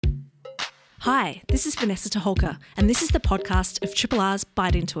Hi, this is Vanessa Toholka, and this is the podcast of Triple R's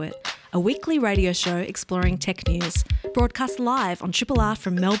Bite Into It, a weekly radio show exploring tech news, broadcast live on Triple R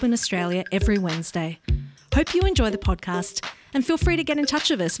from Melbourne, Australia every Wednesday. Hope you enjoy the podcast, and feel free to get in touch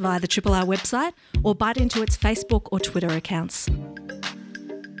with us via the Triple R website or Bite Into It's Facebook or Twitter accounts.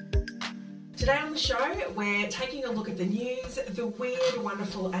 Today on the show, we're taking a look at the news, the weird,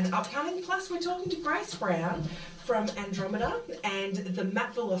 wonderful and upcoming, plus we're talking to Grace Brown from Andromeda and the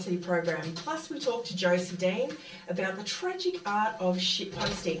Map Velocity program. Plus we talk to Josie Dean about the tragic art of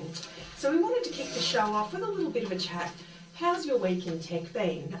shitposting. So we wanted to kick the show off with a little bit of a chat. How's your week in tech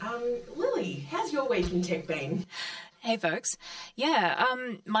been? Lily, how's your week in tech been? Hey folks. Yeah,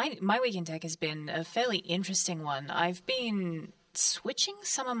 my week in tech has been a fairly interesting one. I've been switching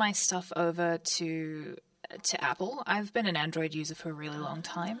some of my stuff over to Apple. I've been an Android user for a really long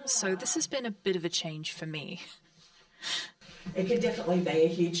time, so this has been a bit of a change for me. It can definitely be a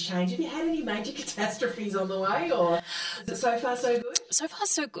huge change. Have you had any major catastrophes on the way, or is it so far so good? So far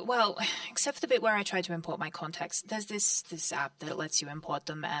so good. Well, except for the bit where I tried to import my contacts. There's this app that lets you import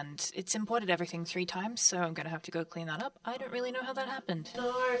them, and it's imported everything 3 times, so I'm going to have to go clean that up. I don't really know how that happened.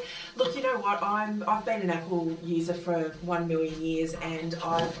 No. Look, you know what? I've been an Apple user for 1 million years, and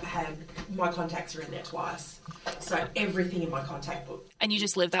I've had my contacts are in there twice. So everything in my contact book. And you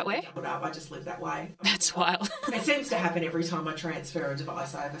just live that way? I just live that way. That's wild. It seems to happen every time I transfer a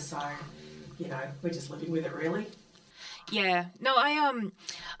device over, so, you know, we're just living with it, really. Yeah. No,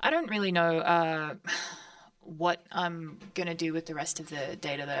 I don't really know what I'm going to do with the rest of the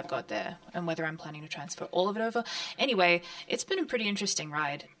data that I've got there and whether I'm planning to transfer all of it over. Anyway, it's been a pretty interesting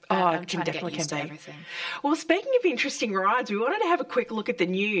ride. I'm trying to get used to everything. Well, speaking of interesting rides, we wanted to have a quick look at the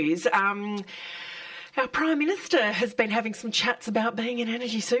news. Our Prime Minister has been having some chats about being an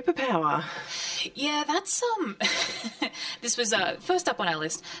energy superpower. Yeah, that's this was first up on our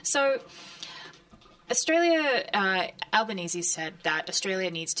list. So Australia, Albanese said that Australia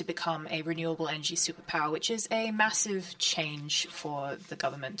needs to become a renewable energy superpower, which is a massive change for the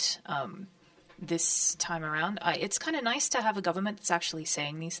government this time around. It's kind of nice to have a government that's actually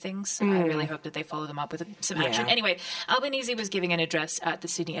saying these things. I really hope that they follow them up with some action. Anyway, Albanese was giving an address at the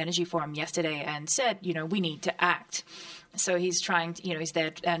Sydney Energy Forum yesterday and said, you know, we need to act. So he's trying to, he's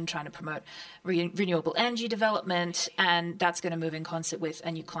there and trying to promote renewable energy development, and that's going to move in concert with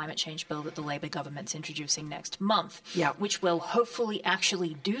a new climate change bill that the Labor government's introducing next month, which will hopefully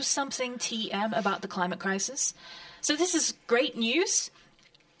actually do something, TM, about the climate crisis. So this is great news.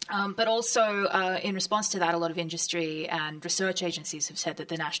 But also, in response to that, a lot of industry and research agencies have said that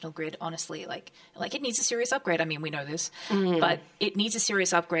the national grid, honestly, like it needs a serious upgrade. I mean, we know this, but it needs a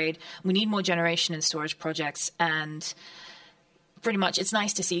serious upgrade. We need more generation and storage projects, and pretty much it's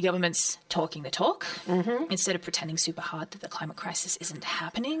nice to see governments talking the talk instead of pretending super hard that the climate crisis isn't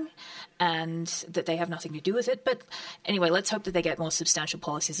happening and that they have nothing to do with it. But anyway, let's hope that they get more substantial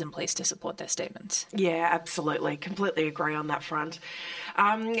policies in place to support their statements. Yeah, absolutely. Completely agree on that front.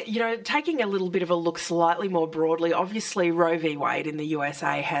 Taking a little bit of a look slightly more broadly, obviously Roe v. Wade in the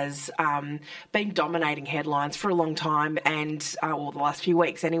USA has been dominating headlines for a long time and, the last few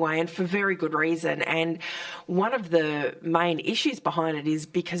weeks anyway, and for very good reason. And one of the main issues behind it is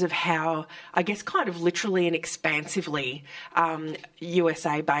because of how, I guess, kind of literally and expansively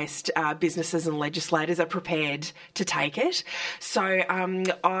USA-based businesses and legislators are prepared to take it.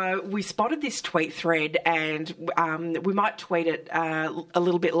 So we spotted this tweet thread, and we might tweet it a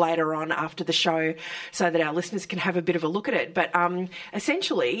little bit later on after the show so that our listeners can have a bit of a look at it. But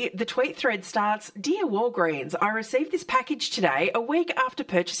essentially, the tweet thread starts, "Dear Walgreens, I received this package today, a week after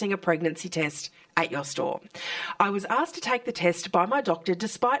purchasing a pregnancy test at your store. I was asked to take the test by my doctor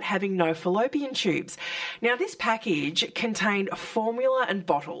despite having no fallopian tubes." Now, this package contained formula and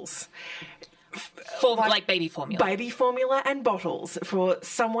bottles. Like baby formula. Baby formula and bottles for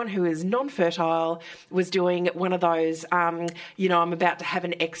someone who is non-fertile, was doing one of those, I'm about to have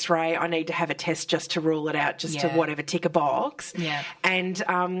an X-ray, I need to have a test just to rule it out, just to whatever, tick a box. Yeah. And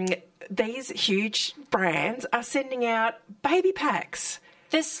these huge brands are sending out baby packs.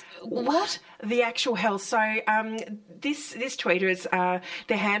 What the actual hell? So this tweeter is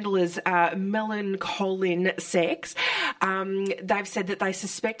their handle is Melancholine Sex. They've said that they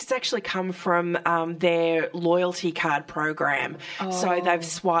suspect it's actually come from their loyalty card program. So they've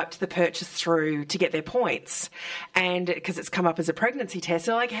swiped the purchase through to get their points, and because it's come up as a pregnancy test,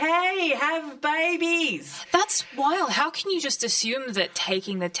 they're like, "Hey, have babies." That's wild. How can you just assume that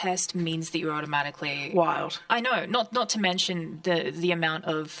taking the test means that you're automatically wild? I know. Not to mention the amount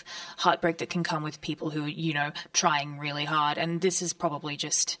of heartbreak that can come with people who, trying really hard. And this is probably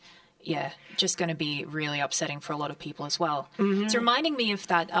just going to be really upsetting for a lot of people as well. Mm-hmm. It's reminding me of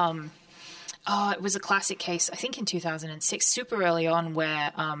that Oh, it was a classic case, I think in 2006, super early on,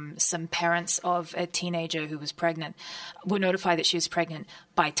 where some parents of a teenager who was pregnant were notified that she was pregnant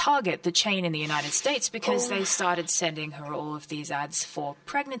by Target, the chain in the United States, because they started sending her all of these ads for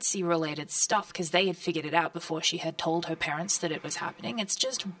pregnancy-related stuff because they had figured it out before she had told her parents that it was happening. It's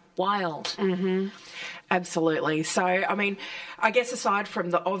just wild. Mm-hmm. Absolutely. So, I mean, I guess aside from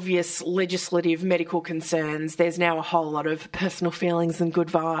the obvious legislative medical concerns, there's now a whole lot of personal feelings and good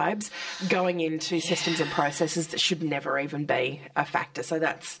vibes going into systems and processes that should never even be a factor. So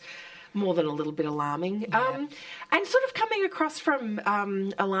that's more than a little bit alarming. Yeah. And sort of coming across from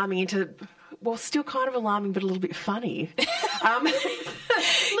alarming into, well, still kind of alarming but a little bit funny.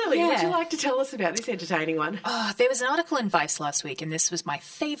 Lily, would you like to tell us about this entertaining one? Oh, there was an article in Vice last week, and this was my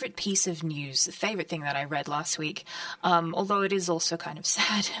favourite piece of news, the favourite thing that I read last week, although it is also kind of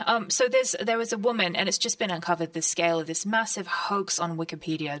sad. So there was a woman, and it's just been uncovered the scale of this massive hoax on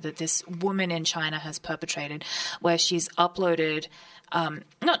Wikipedia that this woman in China has perpetrated, where she's uploaded...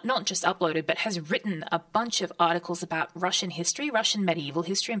 not just uploaded, but has written a bunch of articles about Russian history, Russian medieval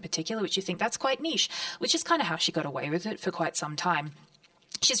history in particular, which you think that's quite niche, which is kind of how she got away with it for quite some time.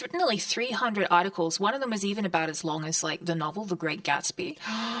 She's written nearly 300 articles. One of them was even about as long as, like, the novel The Great Gatsby.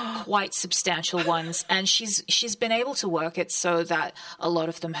 Quite substantial ones. And she's been able to work it so that a lot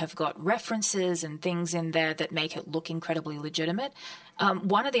of them have got references and things in there that make it look incredibly legitimate.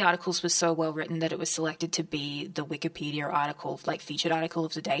 One of the articles was so well written that it was selected to be the Wikipedia article, like featured article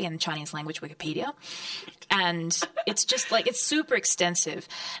of the day in Chinese language Wikipedia. And it's just like, it's super extensive.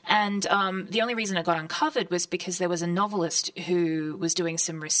 And the only reason it got uncovered was because there was a novelist who was doing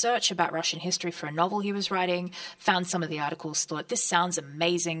some research about Russian history for a novel he was writing, found some of the articles, thought, this sounds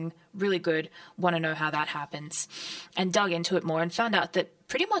amazing, really good, want to know how that happens, and dug into it more and found out that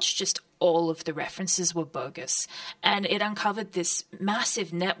pretty much just all of the references were bogus. And it uncovered this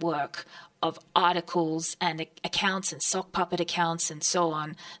massive network of articles and accounts and sock puppet accounts and so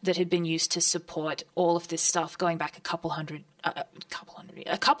on that had been used to support all of this stuff going back a couple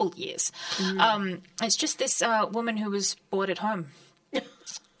years. It's just this woman who was bored at home.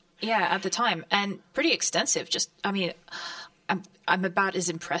 Yeah, at the time. And pretty extensive. Just, I mean... I'm about as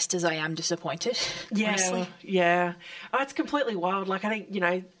impressed as I am disappointed, honestly. Yeah. Oh, it's completely wild. Like, I think,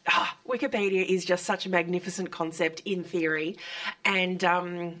 Wikipedia is just such a magnificent concept in theory. And,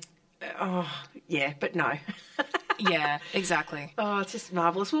 but no. Yeah, exactly. Oh, it's just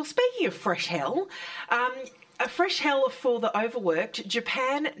marvellous. Well, speaking of fresh hell, a fresh hell for the overworked,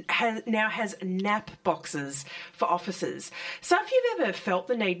 Japan now has nap boxes for officers. So if you've ever felt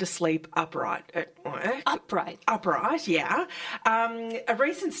the need to sleep upright at work... Upright, yeah. A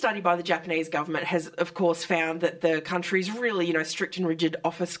recent study by the Japanese government has, of course, found that the country's really, strict and rigid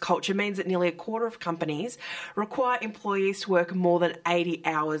office culture means that nearly a quarter of companies require employees to work more than 80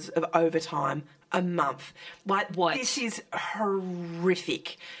 hours of overtime a month. Like, what? This is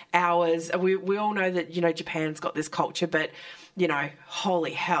horrific hours. We all know that, Japan's got this culture, but,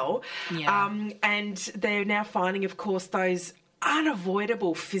 holy hell. Yeah. And they're now finding, of course, those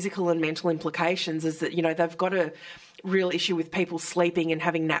unavoidable physical and mental implications is that, they've got a real issue with people sleeping and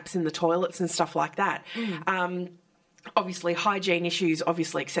having naps in the toilets and stuff like that. Obviously hygiene issues,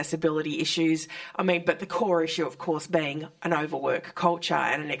 obviously accessibility issues. But the core issue, of course, being an overwork culture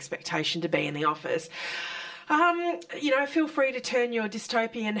and an expectation to be in the office. Feel free to turn your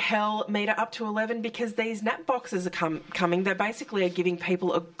dystopian hell meter up to 11 because these nap boxes are coming. They basically are giving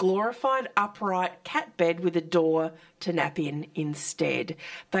people a glorified upright cat bed with a door to nap in instead.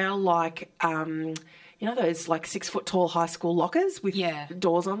 They are like... those like 6 foot tall high school lockers with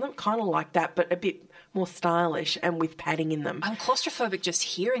doors on them, kind of like that, but a bit more stylish and with padding in them. I'm claustrophobic just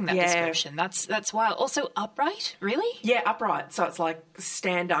hearing that description. That's wild. Also upright, really? Yeah, upright. So it's like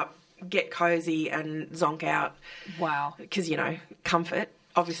stand up, get cozy and zonk out. Wow. Because, comfort,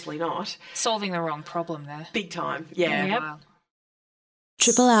 obviously not. Solving the wrong problem there. Big time, yeah. Yep. Wow.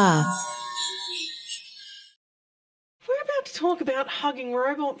 Triple R. We're about to talk about hugging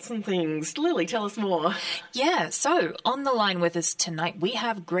robots and things. Lily, tell us more. Yeah, so on the line with us tonight, we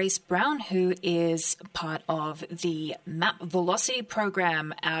have Grace Brown, who is part of the MAP Velocity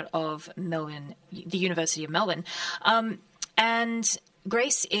program out of Melbourne, the University of Melbourne. And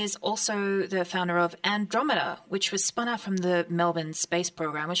Grace is also the founder of Andromeda, which was spun out from the Melbourne Space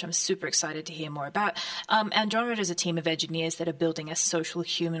Program, which I'm super excited to hear more about. Andromeda is a team of engineers that are building a social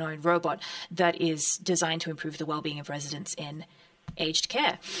humanoid robot that is designed to improve the well-being of residents in aged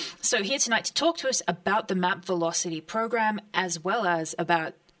care. So here tonight to talk to us about the MAP Velocity program, as well as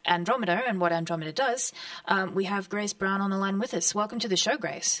about Andromeda and what Andromeda does, we have Grace Brown on the line with us. Welcome to the show,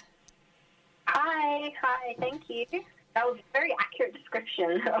 Grace. Hi, thank you. that was a very accurate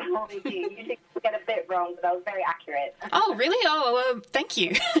description of what we do. Usually we get a bit wrong, but that was very accurate. Oh, really? Oh, thank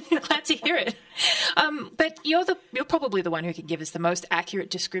you. Glad to hear it. But you're probably the one who can give us the most accurate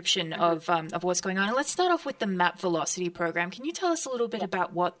description of what's going on. And let's start off with the Map Velocity program. Can you tell us a little bit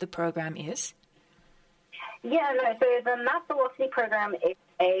about what the program is? Yeah, no, so the Map Velocity program is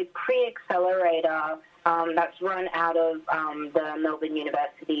a pre-accelerator that's run out of the Melbourne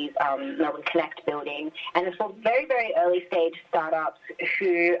University's Melbourne Connect building, and it's for very, very early stage startups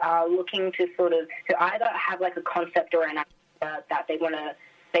who are looking to who either have like a concept or an idea that they want to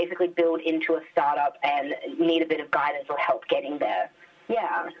basically build into a startup and need a bit of guidance or help getting there.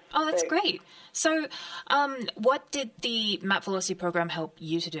 Yeah. Oh, that's great. So what did the Map Velocity program help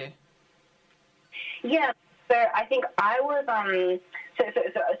you to do? Yeah, so I think I was, so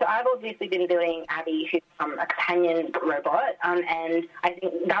I've obviously been building Abby, who's a companion robot, and I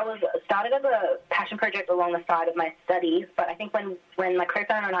think that was started as a passion project along the side of my studies, but I think when my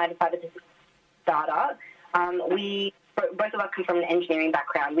co-founder and I decided to start up, both of us come from an engineering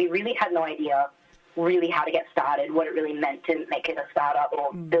background. We really had no idea really how to get started, what it really meant to make it a startup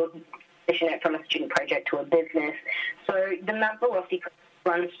or transition it from a student project to a business. So the Map Velocity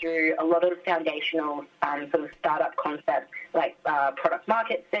runs through a lot of foundational sort of startup concepts like product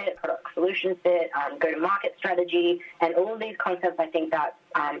market fit, product solution fit, go-to-market strategy, and all of these concepts I think that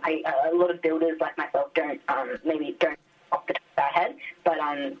a lot of builders like myself don't off the top of their head, but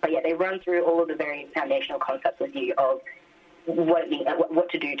yeah, they run through all of the very foundational concepts with you of what it means, what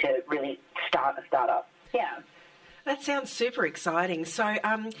to do to really start a startup. Yeah. That sounds super exciting. So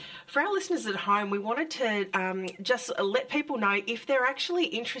for our listeners at home, we wanted to just let people know if they're actually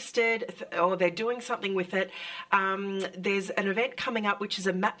interested or they're doing something with it. There's an event coming up which is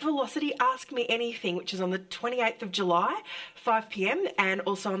a Map Velocity Ask Me Anything, which is on the 28th of July, 5 p.m, and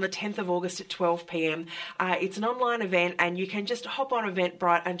also on the 10th of August at 12 p.m. It's an online event, and you can just hop on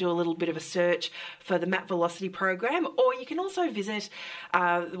Eventbrite and do a little bit of a search for the Map Velocity program, or you can also visit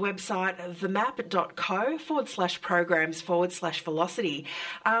the website themap.co/programs/velocity.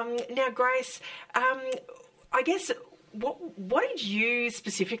 Now, Grace, I guess what did you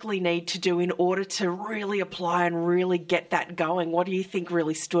specifically need to do in order to really apply and really get that going? What do you think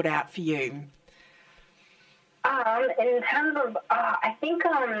really stood out for you? In terms of, I think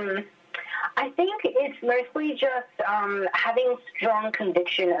it's mostly just having strong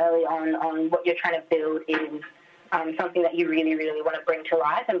conviction early on what you're trying to build is something that you really, really want to bring to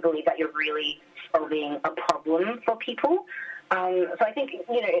life and believe that you're really solving a problem for people. So I think,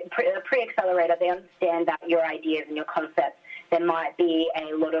 pre-accelerator, they understand that your ideas and your concepts, there might be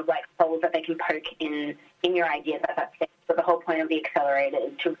a lot of like holes that they can poke in your ideas at that stage. So the whole point of the accelerator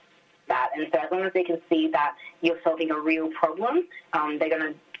is to that. And so as long as they can see that you're solving a real problem, they're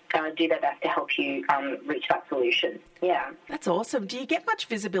going to do their best to help you reach that solution. Yeah. That's awesome. Do you get much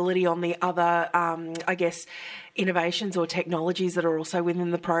visibility on the other, innovations or technologies that are also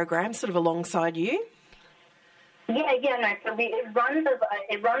within the program, sort of alongside you? Yeah, no. So it runs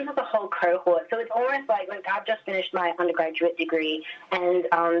as a whole cohort. So it's almost like I've just finished my undergraduate degree, and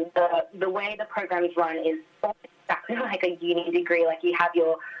the way the programs run is exactly like a uni degree. Like you have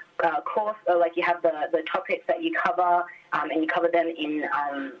your course, or like you have the topics that you cover, and you cover them in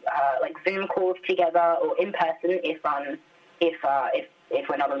like Zoom calls together or in person if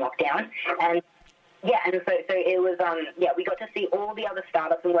we're not on lockdown. And yeah, and so it was we got to see all the other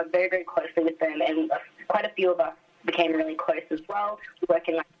startups and work very, very closely with them, and quite a few of us became really close as well. We work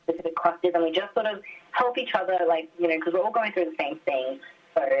in like specific clusters, and we just sort of help each other, because we're all going through the same thing.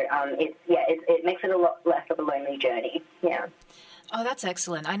 So it makes it a lot less of a lonely journey. Yeah. Oh, that's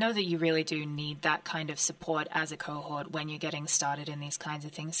excellent. I know that you really do need that kind of support as a cohort when you're getting started in these kinds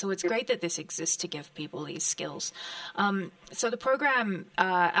of things. So it's great that this exists to give people these skills. So the program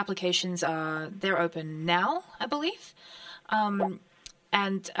applications they're open now, I believe.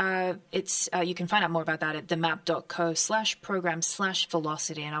 And it's you can find out more about that at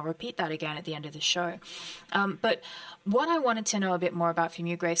themap.co/program/velocity, and I'll repeat that again at the end of the show. But what I wanted to know a bit more about from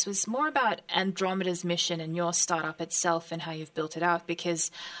you, Grace, was more about Andromeda's mission and your startup itself and how you've built it out,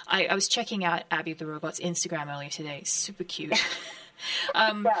 because I was checking out Abby the Robot's Instagram earlier today. Super cute.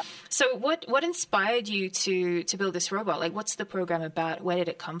 So what inspired you to build this robot? Like, what's the program about? Where did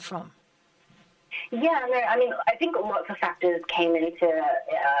it come from? Yeah, no, I mean, I think lots of factors came into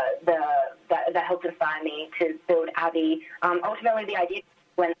that helped inspire me to build Abby. Ultimately, the idea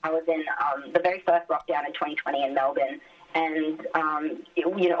when I was in the very first lockdown in 2020 in Melbourne, and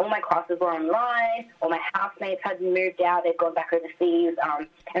all my classes were online, all my housemates had moved out, they'd gone back overseas, and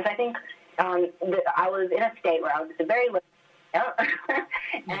so I think I was in a state where I was just a very low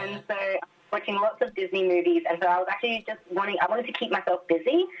and so watching lots of Disney movies, and so I was actually I wanted to keep myself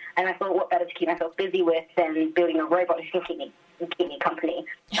busy, and I thought, what better to keep myself busy with than building a robot who can keep me company.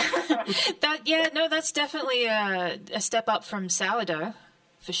 That's definitely a step up from sourdough,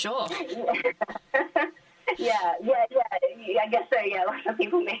 for sure. Yeah, I guess so. Yeah, lots of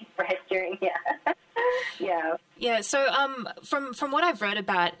people make bread during. Yeah. So, from what I've read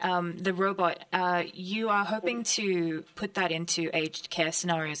about the robot, you are hoping to put that into aged care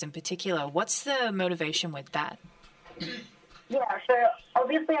scenarios in particular. What's the motivation with that? Yeah, so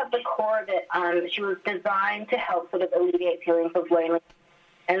obviously at the core of it, she was designed to help sort of alleviate feelings of loneliness.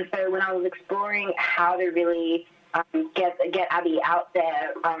 And so when I was exploring how to really get Abby out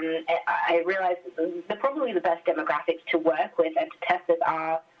there, I realized probably the best demographics to work with and to test it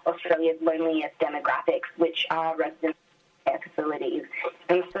are Australia's loneliest demographics, which are resident care facilities.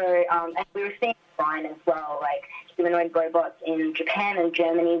 And so, and we were seeing fine as well, like humanoid robots in Japan and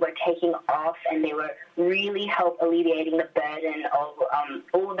Germany were taking off, and they were really alleviating the burden of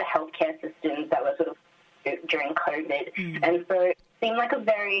all of the healthcare systems that were sort of during COVID. And so it seemed like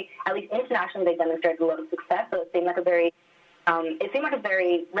at least internationally, they demonstrated a lot of success. So it seemed like a very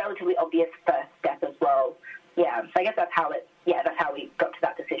relatively obvious first step as well. Yeah, so I guess that's how we got to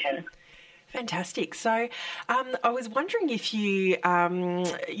that decision. Fantastic. So I was wondering if you,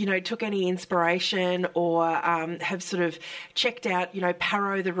 took any inspiration or have sort of checked out,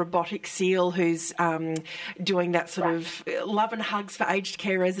 Paro the robotic seal, who's doing that sort of love and hugs for aged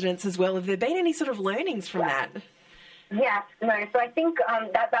care residents as well. Have there been any sort of learnings from that? Yes, no. So I think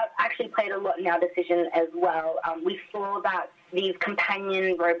that actually played a lot in our decision as well. We saw that these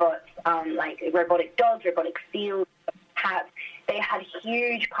companion robots, like robotic dogs, robotic seals, cats, they had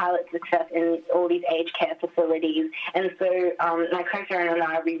huge pilot success in all these aged care facilities. And so my co-founder and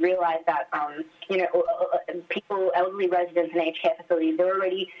I, we realized that, elderly residents in aged care facilities,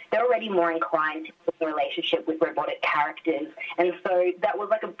 they're already more inclined to build a relationship with robotic characters. And so that was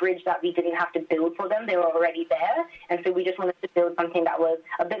like a bridge that we didn't have to build for them. They were already there. And so we just wanted to build something that was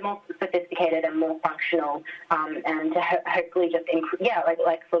a bit more sophisticated and more functional, and to hopefully just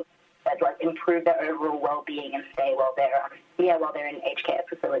improve their overall well-being and stay while they're in aged care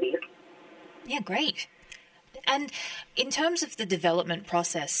facilities. Yeah, great. And in terms of the development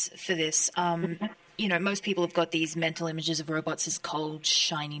process for this, most people have got these mental images of robots as cold,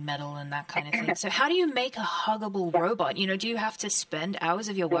 shiny metal and that kind of thing. So how do you make a huggable robot? Do you have to spend hours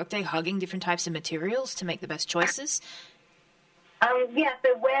of your workday hugging different types of materials to make the best choices? So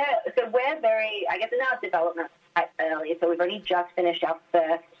we're very, I guess, in our development quite early. So we've only just finished our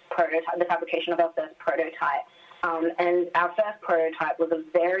first prototype, the fabrication of our first prototype. And our first prototype was a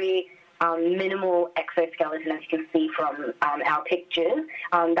very minimal exoskeleton, as you can see from our pictures.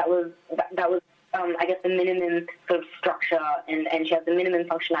 That was I guess, the minimum sort of structure, and she has the minimum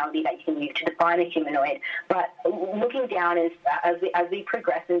functionality that you can use to define a humanoid. But looking down, as we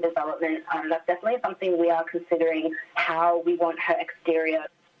progress in development, that's definitely something we are considering, how we want her exterior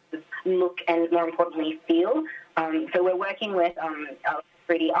to look and, more importantly, feel. So we're working with a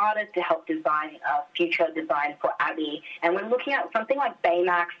 3D artist to help design a future design for Abby. And we're looking at something like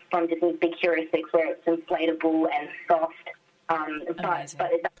Baymax from Disney's Big Hero 6, where it's inflatable and soft. But it's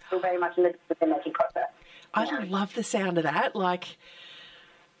still very much in the decision-making process. I love the sound of that.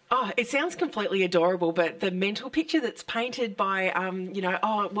 It sounds completely adorable, but the mental picture that's painted by,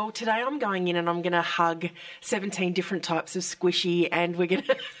 today I'm going in and I'm going to hug 17 different types of squishy, and we're going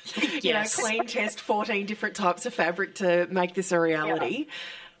to, clean test 14 different types of fabric to make this a reality. Yeah.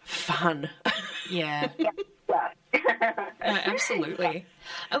 Fun. Yeah. Absolutely.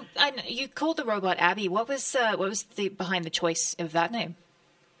 Oh, and you called the robot Abby. What was behind the choice of that name?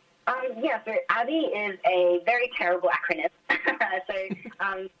 So Abby is a very terrible acronym. So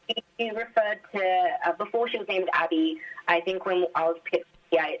she referred to, before she was named Abby, I think when I was pitched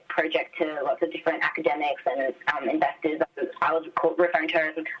the project to lots of different academics and investors, I was referring to her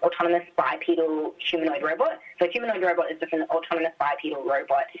as an autonomous bipedal humanoid robot. So a humanoid robot is just an autonomous bipedal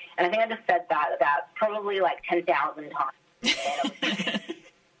robot. And I think I just said that about probably 10,000 times.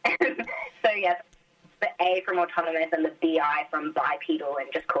 So, yes, the A from autonomous and the BI from bipedal,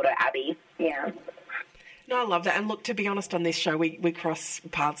 and just called her Abby. Yeah. No, I love that. And look, to be honest, on this show, we cross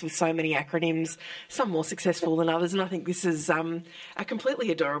paths with so many acronyms, some more successful than others, and I think this is a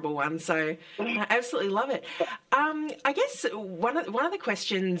completely adorable one. So I absolutely love it. I guess one of the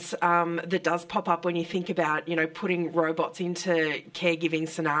questions that does pop up when you think about, putting robots into caregiving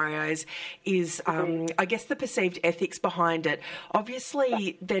scenarios is, I guess, the perceived ethics behind it.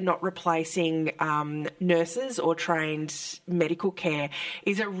 Obviously, they're not replacing nurses or trained medical care.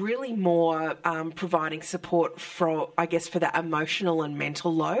 Is it really more providing support for that emotional and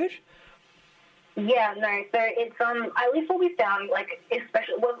mental load? Yeah, no. So it's at least what we found, like,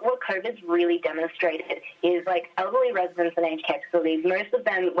 especially what COVID's really demonstrated is, like, elderly residents in aged care facilities. Most of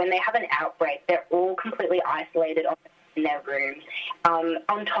them, when they have an outbreak, they're all completely isolated in their rooms.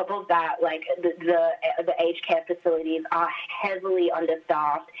 On top of that, like, the aged care facilities are heavily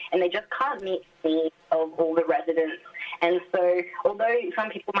understaffed, and they just can't meet the needs of all the residents. And so, although some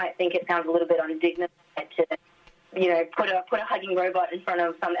people might think it sounds a little bit undignified to, you know, put a hugging robot in front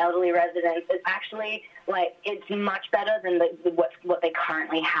of some elderly residents, it's actually, like, it's much better than what they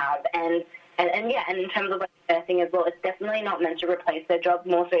currently have. And in terms of, like, nursing as well, it's definitely not meant to replace their job.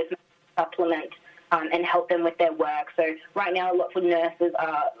 More so, it's meant to supplement and help them with their work. So right now, lots of nurses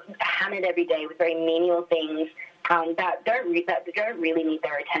are hammered every day with very menial things that don't really need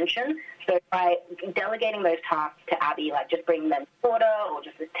their attention. So by delegating those tasks to Abby, like just bringing them water or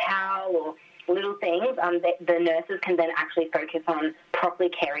just a towel or little things, the nurses can then actually focus on properly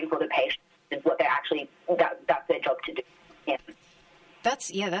caring for the patient. Is what they're actually that's their job to do. Yeah.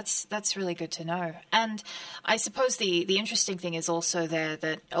 That's really good to know. And I suppose the interesting thing is also there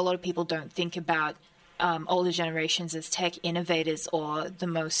that a lot of people don't think about older generations as tech innovators or the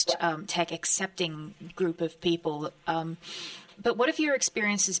most tech accepting group of people. But what have your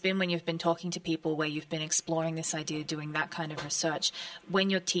experiences been when you've been talking to people where you've been exploring this idea, doing that kind of research,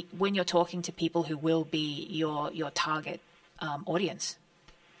 when you're talking to people who will be your target audience?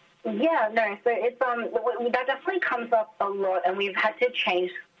 Yeah, no, so it's that definitely comes up a lot, and we've had to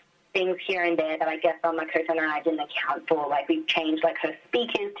change things here and there that I guess my co-founder and I didn't account for. Like, we've changed, like, her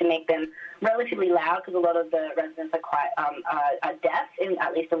speakers to make them relatively loud because a lot of the residents are quite are deaf,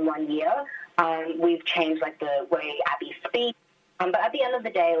 at least in 1 year. We've changed, like, the way Abby speaks. But at the end of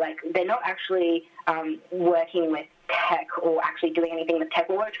the day, like, they're not actually working with tech or actually doing anything with tech.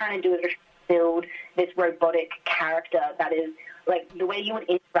 What we're trying to do is build this robotic character that is, like, the way you would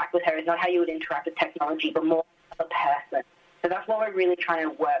interact with her is not how you would interact with technology, but more of a person. So that's what we're really trying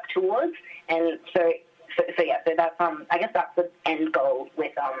to work towards. And so that's I guess that's the end goal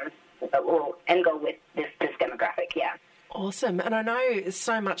with this demographic. Yeah. Awesome. And I know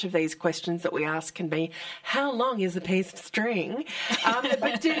so much of these questions that we ask can be, how long is a piece of string?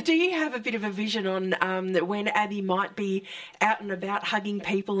 But do you have a bit of a vision on when Abby might be out and about hugging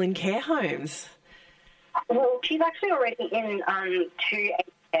people in care homes? Well, she's actually already in 2 aged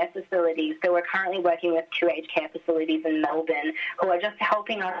care facilities. So we're currently working with 2 aged care facilities in Melbourne who are just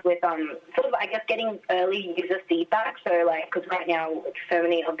helping us with sort of, I guess, getting early user feedback. So, like, because right now so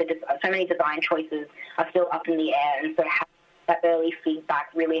many design choices are still up in the air, and so that early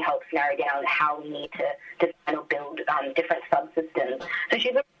feedback really helps narrow down how we need to design or build different subsystems. So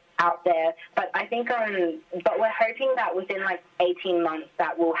she's out there, but I think, but we're hoping that within, like, 18 months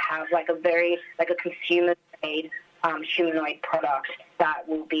that we'll have, like, a very, like, a consumer-grade humanoid product that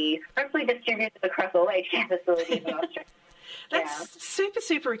will be hopefully distributed across all aged care facilities in Australia. That's super,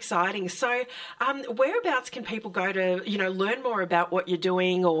 super exciting. So whereabouts can people go to, you know, learn more about what you're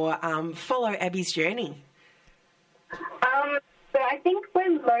doing or follow Abby's journey? So I think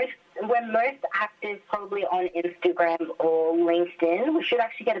we're most active probably on Instagram or LinkedIn. We should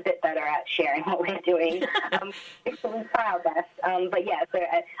actually get a bit better at sharing what we're doing. We try our best. But yeah, so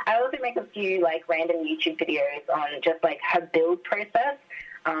I also make a few, like, random YouTube videos on just, like, her build process,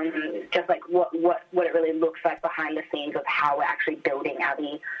 just like what it really looks like behind the scenes of how we're actually building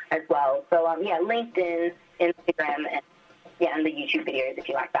Abby as well. So LinkedIn, Instagram, and the YouTube videos if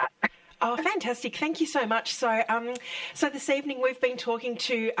you like that. Oh, fantastic. Thank you so much. So this evening we've been talking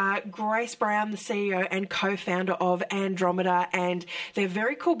to Grace Brown, the CEO and co-founder of Andromeda, and their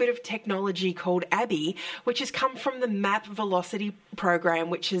very cool bit of technology called Abby, which has come from the MAP Velocity program,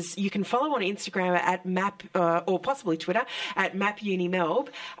 which is, you can follow on Instagram at MAP, or possibly Twitter, at MapUniMelb.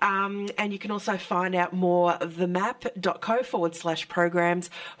 And you can also find out more at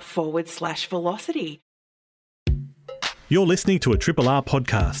themap.co/programs/velocity. You're listening to a Triple R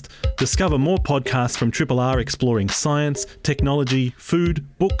podcast. Discover more podcasts from Triple R exploring science, technology, food,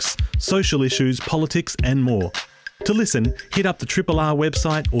 books, social issues, politics, and more. To listen, hit up the Triple R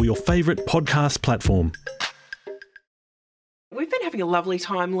website or your favourite podcast platform. We've been having a lovely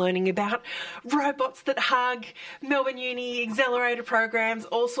time learning about robots that hug, Melbourne Uni, accelerator programs,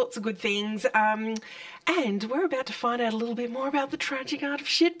 all sorts of good things. And we're about to find out a little bit more about the tragic art of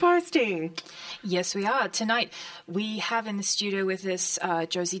shitposting. Yes, we are. Tonight, we have in the studio with us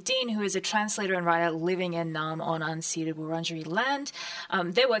Josie Dean, who is a translator and writer living in Naarm on unceded Wurundjeri land.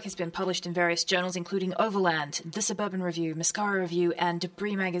 Their work has been published in various journals, including Overland, The Suburban Review, Mascara Review, and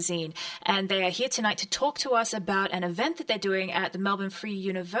Debris Magazine. And they are here tonight to talk to us about an event that they're doing at the Melbourne Free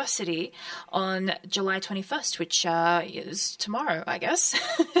University on July 21st, which is tomorrow, I guess.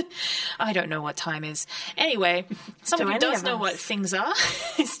 I don't know what time is. Anyway, someone who does know what things are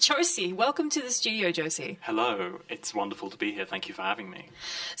is Josie. Welcome to the studio, Josie. Hello. It's wonderful to be here. Thank you for having me.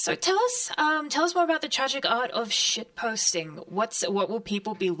 So tell us more about the tragic art of shitposting. What will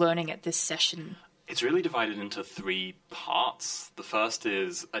people be learning at this session? It's really divided into 3 parts. The first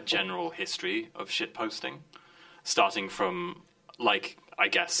is a general history of shitposting, starting from, like, I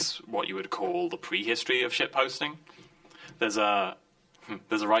guess what you would call the prehistory of shitposting. There's a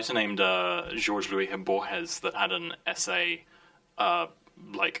writer named Jorge Luis Borges that had an essay,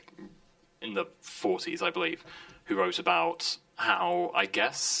 like, in the 40s, I believe, who wrote about how, I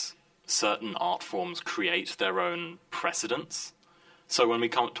guess, certain art forms create their own precedents. So when we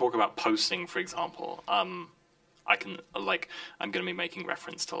talk about posting, for example, I'm going to be making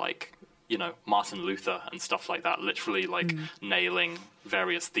reference to, like, you know, Martin Luther and stuff like that, literally, like, nailing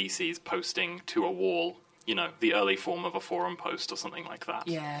various theses, posting to a wall, you know, the early form of a forum post or something like that.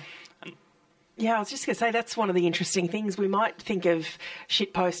 Yeah. Yeah, I was just going to say that's one of the interesting things. We might think of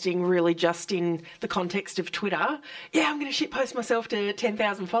shitposting really just in the context of Twitter. Yeah, I'm going to shitpost myself to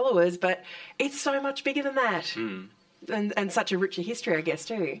 10,000 followers, but it's so much bigger than that. And such a richer history, I guess,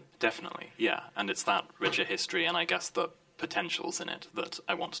 too. Definitely, yeah. And it's that richer history and I guess the potentials in it that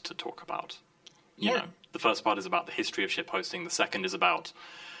I want to talk about. You know, the first part is about the history of shitposting. The second is about,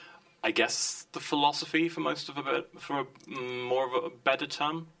 I guess, the philosophy for more of a better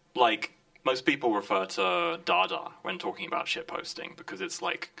term. Like, most people refer to Dada when talking about shitposting because it's,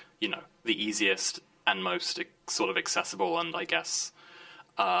 like, you know, the easiest and most sort of accessible and, I guess,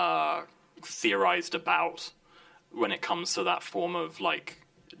 theorized about when it comes to that form of, like,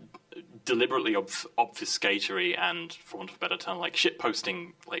 deliberately obfuscatory and, for want of a better term, like,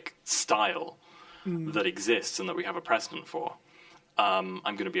 shitposting, like, style that exists and that we have a precedent for. I'm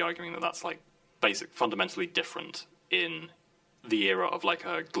going to be arguing that that's, like, fundamentally different in the era of, like,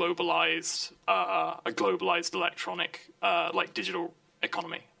 a globalized electronic, like, digital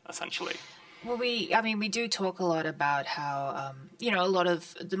economy, essentially. Well, we do talk a lot about how, you know, a lot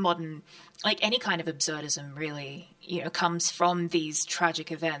of the modern, like, any kind of absurdism really, you know, comes from these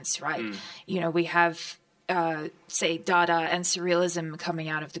tragic events, right? You know, we have, say, Dada and Surrealism coming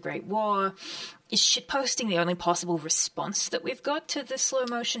out of the Great War. Is shitposting the only possible response that we've got to the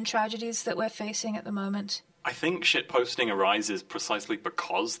slow-motion tragedies that we're facing at the moment? I think shitposting arises precisely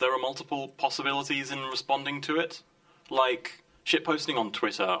because there are multiple possibilities in responding to it. Like, shitposting on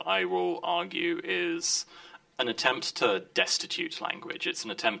Twitter, I will argue, is an attempt to destitute language. It's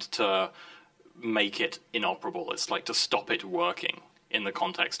an attempt to make it inoperable. It's like to stop it working in the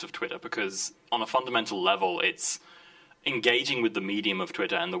context of Twitter, because on a fundamental level, it's engaging with the medium of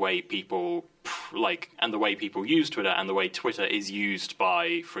Twitter and the way people use Twitter and the way Twitter is used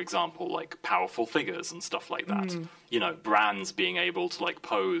by, for example, like, powerful figures and stuff like that. You know, brands being able to, like,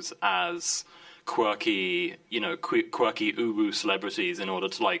 pose as quirky ubu celebrities in order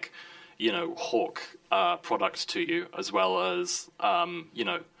to, like, you know, hawk products to you, as well as, you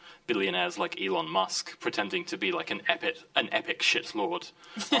know, billionaires like Elon Musk pretending to be, like, an epic shitlord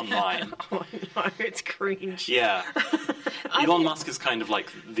online. Oh, no, it's cringe. Yeah. Elon Musk is kind of like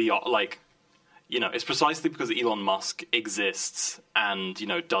you know, it's precisely because Elon Musk exists and, you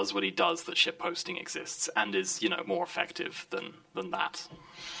know, does what he does that shitposting exists and is, you know, more effective than that.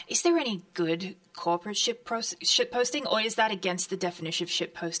 Is there any good corporate shitposting, or is that against the definition of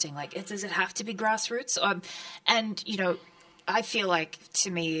shitposting? Like, does it have to be grassroots? And, you know, I feel like,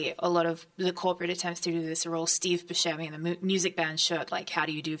 to me, a lot of the corporate attempts to do this are all Steve Buscemi in the music band shirt, like, how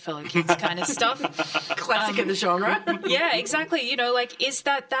do you do, fellow kids kind of stuff. Classic of the genre. Yeah, exactly. You know, like, is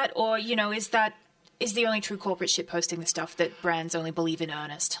that, or, you know, is the only true corporate shitposting the stuff that brands only believe in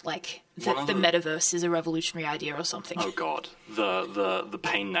earnest? Like, the metaverse is a revolutionary idea or something. Oh, God. The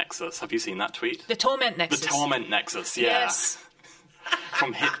pain nexus. Have you seen that tweet? The torment nexus. The torment nexus, yeah. Yes.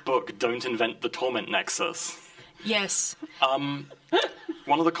 From hit book, Don't Invent the Torment Nexus. Yes. One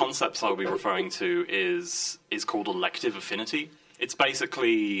of the concepts I'll be referring to is called elective affinity. It's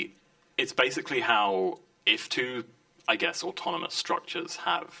basically how, if two, I guess, autonomous structures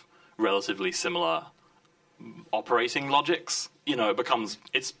have relatively similar operating logics, you know,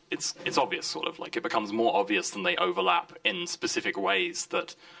 it's obvious, sort of, like, it becomes more obvious than they overlap in specific ways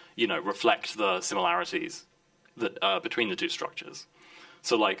that, you know, reflect the similarities that between the two structures.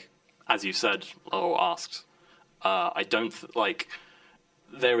 So, like, as you said or asked, I don't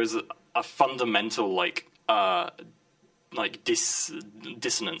there is a fundamental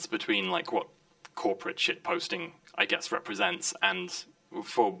dissonance between, like, what corporate shitposting, I guess, represents, and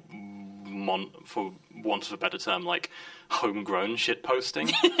for want of a better term, like homegrown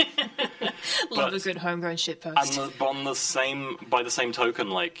shitposting. Love a good homegrown shitpost. And by the same token,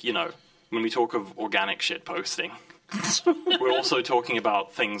 like, you know, when we talk of organic shitposting, we're also talking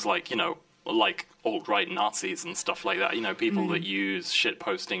about things like, you know, like alt-right Nazis and stuff like that. You know, people that use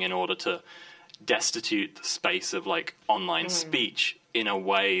shitposting in order to destitute the space of, like, online speech in a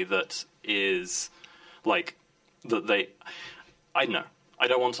way that is, like, that they... I don't know. I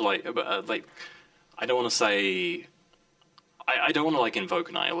don't want to, I don't want to say... I don't want to, like,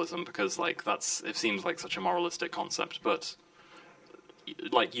 invoke nihilism because, like, it seems like such a moralistic concept, but,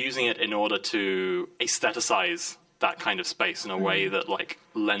 like, using it in order to aestheticize that kind of space in a way that, like,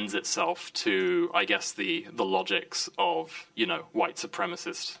 lends itself to, I guess, the logics of, you know, white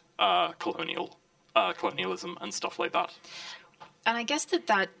supremacist colonialism and stuff like that. And I guess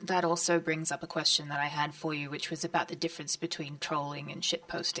that also brings up a question that I had for you, which was about the difference between trolling and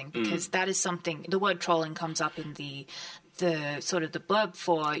shitposting, because that is something... The word trolling comes up in the sort of the blurb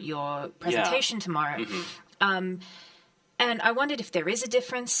for your presentation tomorrow. And I wondered if there is a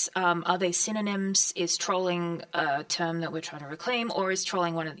difference. Are they synonyms? Is trolling a term that we're trying to reclaim? Or is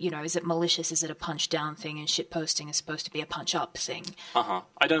trolling one of, you know, is it malicious? Is it a punch-down thing? And shitposting is supposed to be a punch-up thing?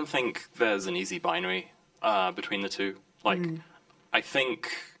 I don't think there's an easy binary between the two. Like, I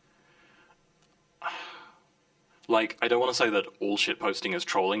think... Like, I don't want to say that all shitposting is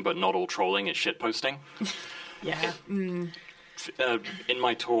trolling, but not all trolling is shitposting. Yeah. In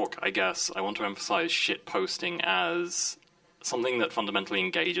my talk, I guess, I want to emphasize shitposting as something that fundamentally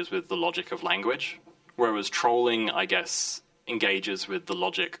engages with the logic of language, whereas trolling, I guess, engages with the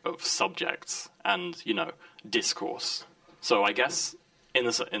logic of subjects and, you know, discourse. So I guess, in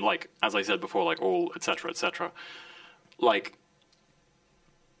like, as I said before, like, all, etc., like,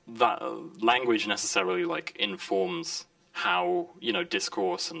 that language necessarily, like, informs how, you know,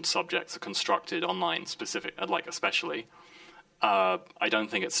 discourse and subjects are constructed online, especially. I don't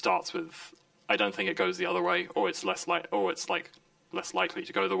think it starts with... I don't think it goes the other way, or it's less likely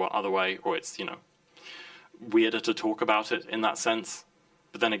to go the other way, or it's, you know, weirder to talk about it in that sense.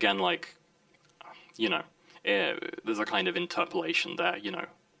 But then again, like, you know, there's a kind of interpolation there, you know.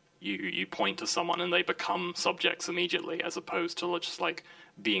 You point to someone and they become subjects immediately, as opposed to just, like,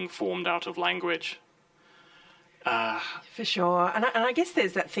 being formed out of language. For sure. And I guess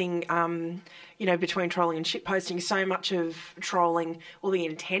there's that thing, you know, between trolling and shitposting. So much of trolling, well, the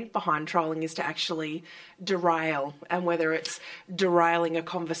intent behind trolling is to actually derail, and whether it's derailing a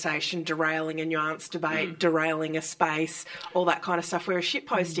conversation, derailing a nuanced debate, derailing a space, all that kind of stuff, whereas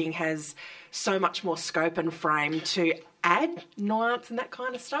shitposting has so much more scope and frame to add nuance and that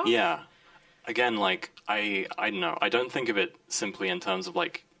kind of stuff. Yeah. Again, like, I don't know. I don't think of it simply in terms of,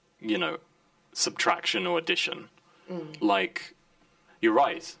 like, you know, subtraction or addition. Like, you're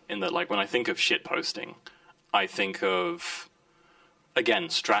right in that, like, when I think of shitposting, I think of, again,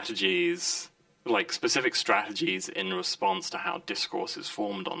 strategies, like, specific strategies in response to how discourse is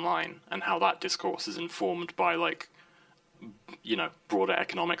formed online and how that discourse is informed by, like, you know, broader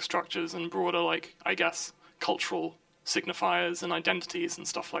economic structures and broader, like, I guess, cultural signifiers and identities and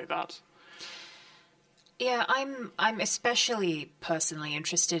stuff like that. Yeah, I'm especially personally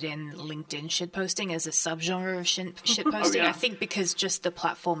interested in LinkedIn shitposting as a subgenre of shitposting. Oh, yeah. I think because just the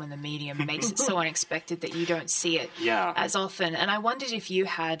platform and the medium makes it so unexpected that you don't see it as often. And I wondered if you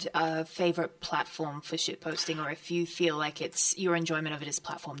had a favorite platform for shitposting, or if you feel like your enjoyment of it is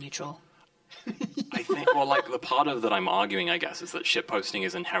platform neutral. I think, well, like, the part of that I'm arguing, I guess, is that shitposting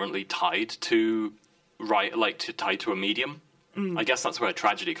is inherently tied to a medium. I guess that's where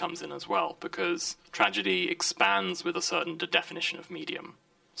tragedy comes in as well, because tragedy expands with a certain definition of medium.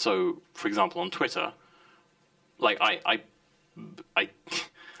 So, for example, on Twitter, like, I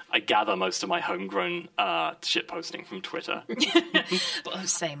gather most of my homegrown shitposting from Twitter.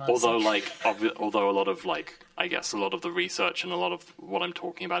 Same. Although a lot of, like, I guess a lot of the research and a lot of what I'm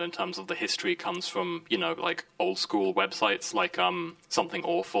talking about in terms of the history comes from, you know, like, old school websites like Something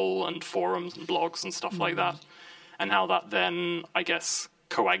Awful and forums and blogs and stuff like that. And how that then, I guess,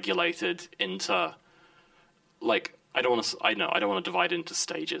 coagulated into, like, I don't want to divide it into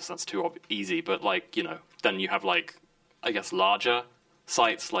stages. That's too easy. But, like, you know, then you have, like, I guess, larger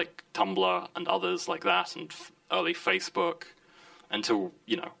sites like Tumblr and others like that, and early Facebook, until,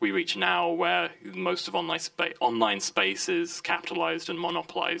 you know, we reach now where most of online space is capitalized and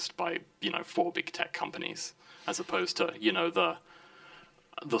monopolized by, you know, 4 big tech companies, as opposed to, you know,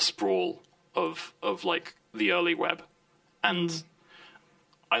 the sprawl of like the early web. And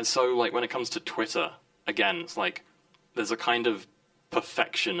so, like, when it comes to Twitter, again, it's like there's a kind of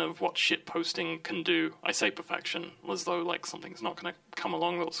perfection of what shitposting can do. I say perfection as though like something's not going to come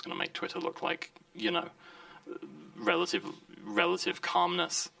along that's going to make Twitter look like, you know, relative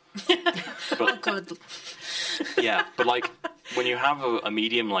calmness. But, Oh God. yeah, but like when you have a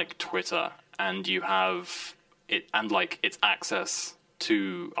medium like Twitter and you have it and like its access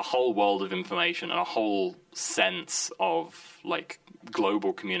to a whole world of information and a whole sense of like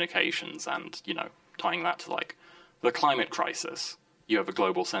global communications, and you know, tying that to like the climate crisis, you have a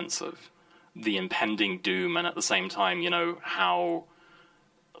global sense of the impending doom, and at the same time, you know, how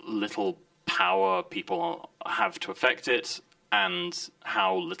little power people have to affect it and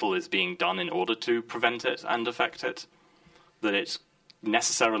how little is being done in order to prevent it and affect it, that it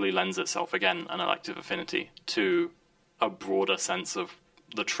necessarily lends itself, again, an elective affinity to a broader sense of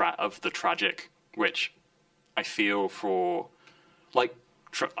the tragic, which I feel for, like,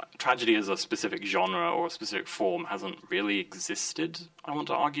 tragedy as a specific genre or a specific form hasn't really existed, I want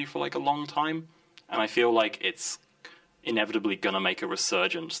to argue, for like a long time. And I feel like it's inevitably going to make a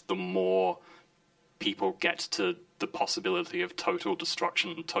resurgence the more people get to the possibility of total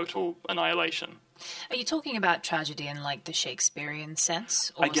destruction, total annihilation. Are you talking about tragedy in like the Shakespearean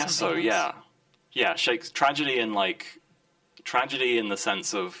sense? Or I guess so, something else? yeah. Tragedy in the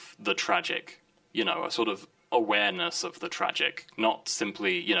sense of the tragic, you know, a sort of awareness of the tragic, not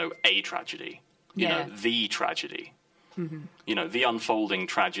simply, you know, a tragedy, you know, the tragedy. Mm-hmm. You know, the unfolding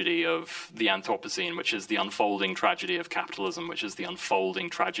tragedy of the Anthropocene, which is the unfolding tragedy of capitalism, which is the unfolding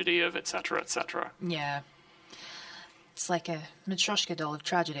tragedy of et cetera, et cetera. Yeah. It's like a Matryoshka doll of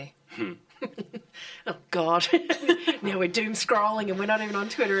tragedy. Oh, God. Now we're doom scrolling and we're not even on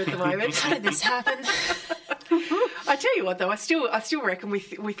Twitter at the moment. How did this happen? I tell you what, though, I still reckon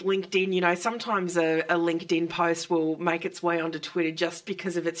with LinkedIn, you know, sometimes a LinkedIn post will make its way onto Twitter just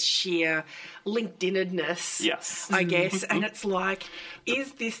because of its sheer LinkedInedness. Yes. I guess. And it's like,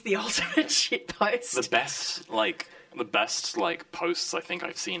 is this the ultimate shit post? The best posts I think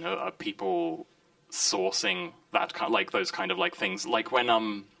I've seen are people sourcing that kind, like those kind of like things, like when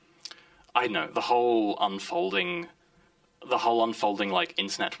I don't know, the whole unfolding like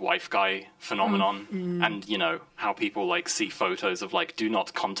internet wife guy phenomenon, and you know how people like see photos of like "do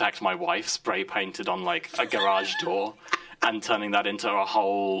not contact my wife" spray painted on like a garage door, and turning that into a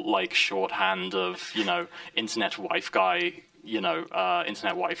whole like shorthand of, you know, internet wife guy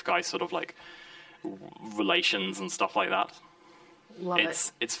sort of like relations and stuff like that. Love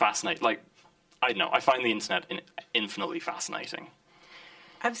it. It's fascinating. Like, I don't know, I find the internet infinitely fascinating.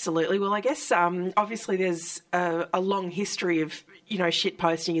 Absolutely. Well, I guess obviously there's a long history of, you know, shit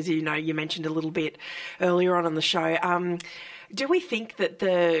posting, as you know, you mentioned a little bit earlier on the show. Do we think that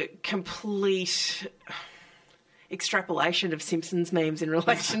the complete extrapolation of Simpsons memes in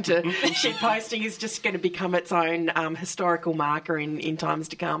relation to shit posting is just going to become its own historical marker in times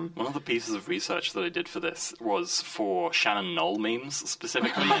to come? One of the pieces of research that I did for this was for Shannon Knoll memes,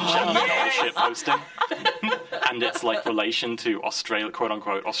 specifically, and Shannon Knoll shit posting. And its like relation to quote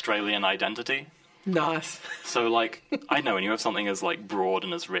unquote Australian identity. Nice. So like, I know when you have something as like broad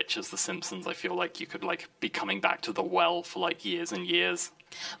and as rich as The Simpsons, I feel like you could like be coming back to the well for like years and years.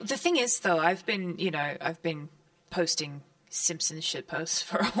 The thing is, though, I've been posting Simpsons shit posts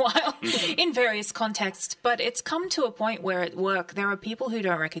for a while in various contexts, but it's come to a point where at work there are people who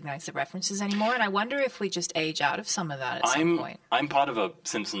don't recognize the references anymore, and I wonder if we just age out of some of that at some point. I'm part of a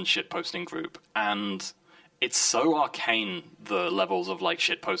Simpsons shit posting group, and it's so arcane, the levels of like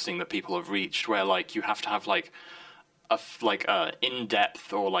shit posting that people have reached, where like you have to have like a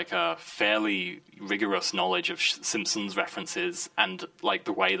in-depth or like a fairly rigorous knowledge of Simpsons references and like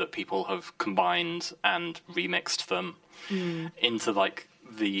the way that people have combined and remixed them into like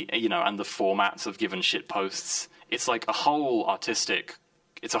the, you know, and the formats of given shit posts. It's like a whole artistic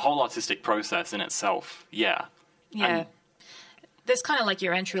process in itself. Yeah. Yeah. There's kind of like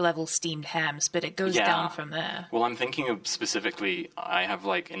your entry-level steamed hams, but it goes down from there. Well, I'm thinking of specifically, I have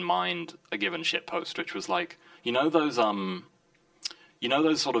like in mind a given shit post, which was like, you know those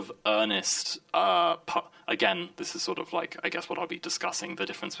sort of earnest, again, this is sort of like, I guess what I'll be discussing, the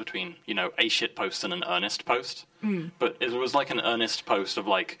difference between, you know, a shit post and an earnest post. But it was like an earnest post of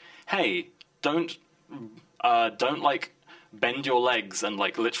like, hey, don't like bend your legs and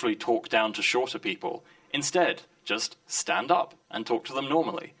like literally talk down to shorter people. Instead, just stand up and talk to them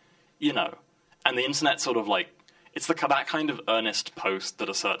normally, you know. And the internet sort of like, it's that kind of earnest post that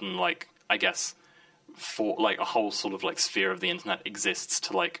a certain like, I guess, for like a whole sort of like sphere of the internet exists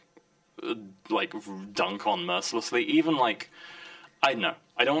to like dunk on mercilessly. Even like, I don't know,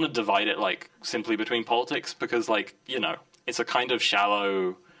 I don't want to divide it like simply between politics, because like, you know, it's a kind of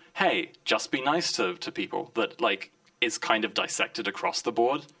shallow, hey, just be nice to people, that like is kind of dissected across the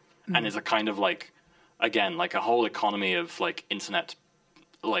board and is a kind of like, again, like a whole economy of like internet,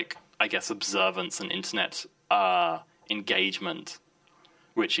 like I guess observance and internet engagement,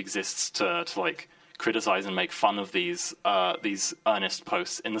 which exists to like criticize and make fun of these earnest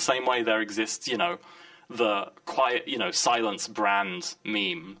posts in the same way there exists, the quiet, silence brand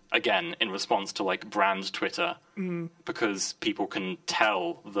meme, again, in response to, like, brand Twitter, because people can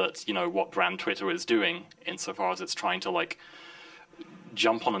tell that, what brand Twitter is doing insofar as it's trying to, like,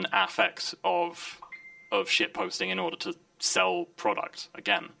 jump on an affect of shitposting in order to sell product,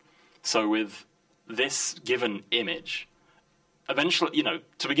 again. So with this given image, eventually,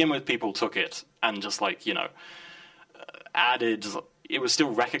 to begin with, people took it and just, like, added... It was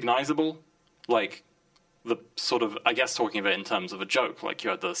still recognizable, like... the sort of, I guess, talking of it in terms of a joke, like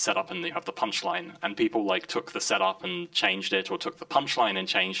you had the setup and you have the punchline, and people like took the setup and changed it, or took the punchline and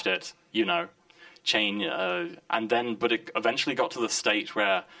changed it, and then, but it eventually got to the state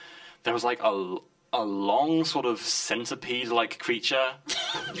where there was like a long sort of centipede-like creature,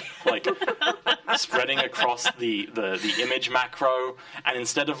 like spreading across the image macro, and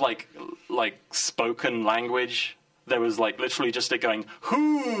instead of like spoken language, there was like literally just it going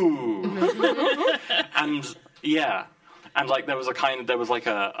 "hoo," and yeah, and like there was like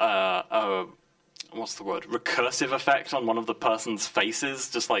a what's the word, recursive effect on one of the person's faces,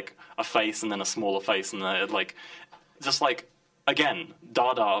 just like a face and then a smaller face, and then like just like again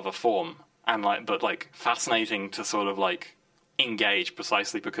Dada of a form, and like but like fascinating to sort of like engage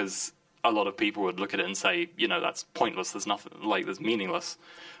precisely because a lot of people would look at it and say, that's pointless. There's nothing, like, there's meaningless.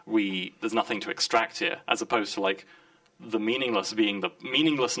 There's nothing to extract here, as opposed to like the meaninglessness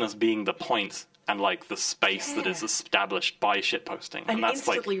being the point, and like the space that is established by shitposting, and that's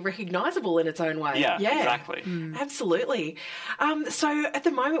instantly like, recognizable in its own way. Yeah, exactly. Absolutely. So at the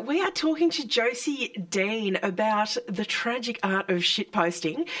moment we are talking to Josie Dean about the tragic art of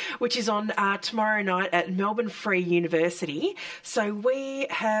shitposting, which is on tomorrow night at Melbourne Free University. So we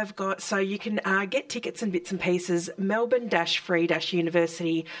have got, so you can get tickets and bits and pieces,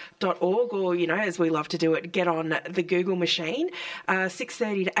 melbourne-free-university.org, or, as we love to do it, get on the Google machine.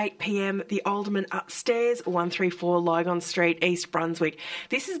 6:30 to 8 p.m, the Alderman upstairs, 134 Lygon Street, East Brunswick.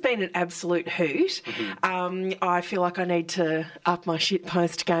 This has been an absolute hoot. I feel like I need to up my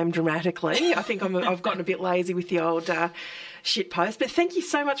shitpost game dramatically. I think I've gotten a bit lazy with the old shitpost. But thank you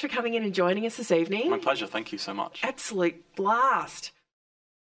so much for coming in and joining us this evening. My pleasure. Thank you so much. Absolute blast.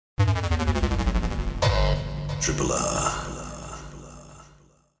 Triple R.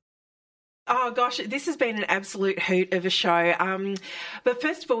 Oh, gosh, this has been an absolute hoot of a show. But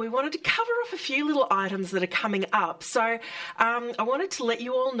first of all, we wanted to cover off a few little items that are coming up. So I wanted to let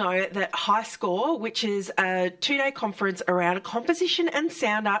you all know that High Score, which is a 2-day conference around composition and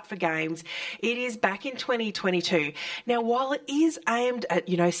sound art for games, it is back in 2022. Now, while it is aimed at,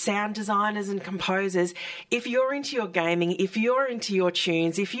 sound designers and composers, if you're into your gaming, if you're into your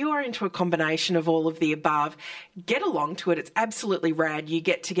tunes, if you are into a combination of all of the above, get along to it. It's absolutely rad. You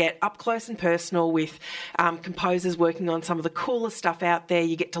get to get up close and personal with composers working on some of the coolest stuff out there.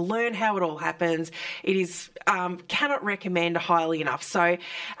 You get to learn how it all happens. It is cannot recommend highly enough. So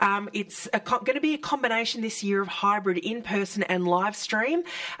it's going to be a combination this year of hybrid in-person and live stream,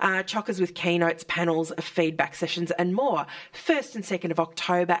 chockers with keynotes, panels, feedback sessions and more. 1st and 2nd of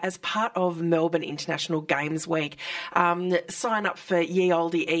October as part of Melbourne International Games Week. Sign up for Ye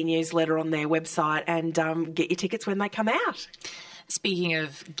Olde e-newsletter on their website and get your tickets when they come out. Speaking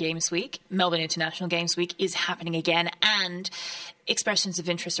of Games Week, Melbourne International Games Week is happening again, and expressions of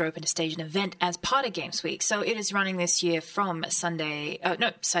interest are open to stage an event as part of Games Week. So it is running this year from Saturday the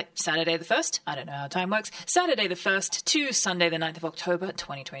 1st. I don't know how time works. Saturday the 1st to Sunday the 9th of October,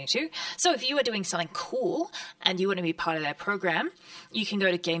 2022. So if you are doing something cool and you want to be part of their program, you can go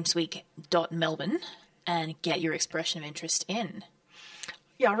to gamesweek.melbourne and get your expression of interest in.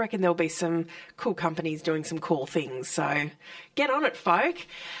 Yeah, I reckon there'll be some cool companies doing some cool things. So get on it, folk.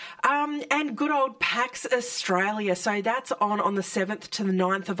 And good old PAX Australia. So that's on the 7th to the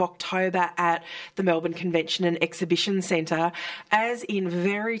 9th of October at the Melbourne Convention and Exhibition Centre. As in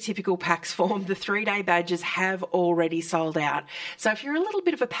very typical PAX form, the 3-day badges have already sold out. So if you're a little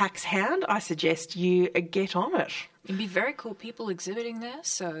bit of a PAX hound, I suggest you get on it. It'd be very cool people exhibiting there.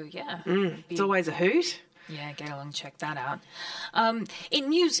 So, yeah. It's always a hoot. Yeah, get along and check that out. In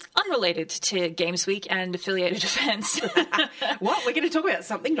news unrelated to Games Week and affiliated events. What? We're going to talk about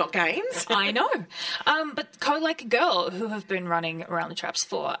something, not games? I know. But Code Like a Girl, who have been running Around the Traps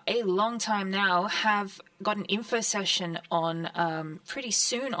for a long time now, have got an info session on pretty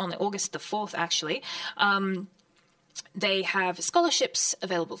soon, on August the 4th, actually. they have scholarships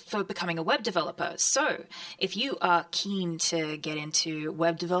available for becoming a web developer. So if you are keen to get into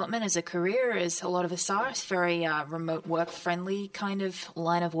web development as a career, as a lot of us are, it's very remote work friendly kind of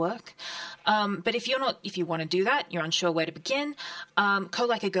line of work. But if you want to do that, you're unsure where to begin, Code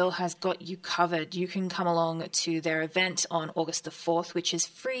Like a Girl has got you covered. You can come along to their event on August the 4th, which is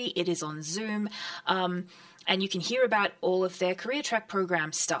free. It is on Zoom. And you can hear about all of their career track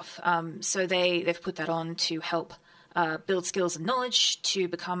program stuff. So they've put that on to help build skills and knowledge to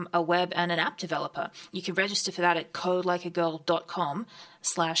become a web and an app developer. You can register for that at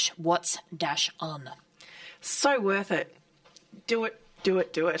codelikeagirl.com/what's-on. So worth it. Do it. Do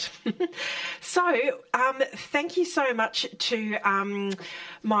it, do it. So, thank you so much to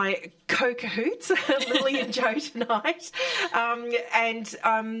my co-cahoots, Lily and Joe, tonight.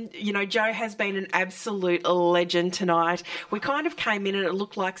 Joe has been an absolute legend tonight. We kind of came in and it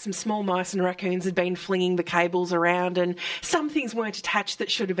looked like some small mice and raccoons had been flinging the cables around, and some things weren't attached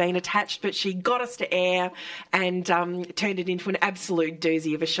that should have been attached, but she got us to air and turned it into an absolute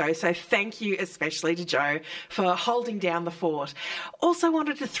doozy of a show. So thank you especially to Joe for holding down the fort. Also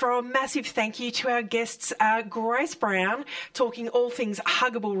wanted to throw a massive thank you to our guests, Grace Brown, talking all things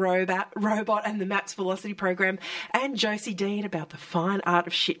Huggable Robot and the Maps Velocity program, and Josie Dean about the fine art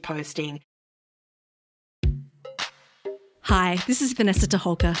of shitposting. Hi, this is Vanessa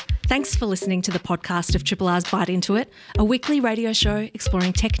Toholka. Thanks for listening to the podcast of Triple R's Bite Into It, a weekly radio show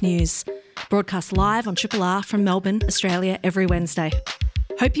exploring tech news. Broadcast live on Triple R from Melbourne, Australia, every Wednesday.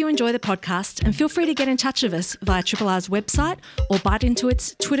 Hope you enjoy the podcast and feel free to get in touch with us via Triple R's website or Bite Into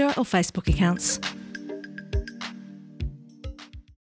It's Twitter or Facebook accounts.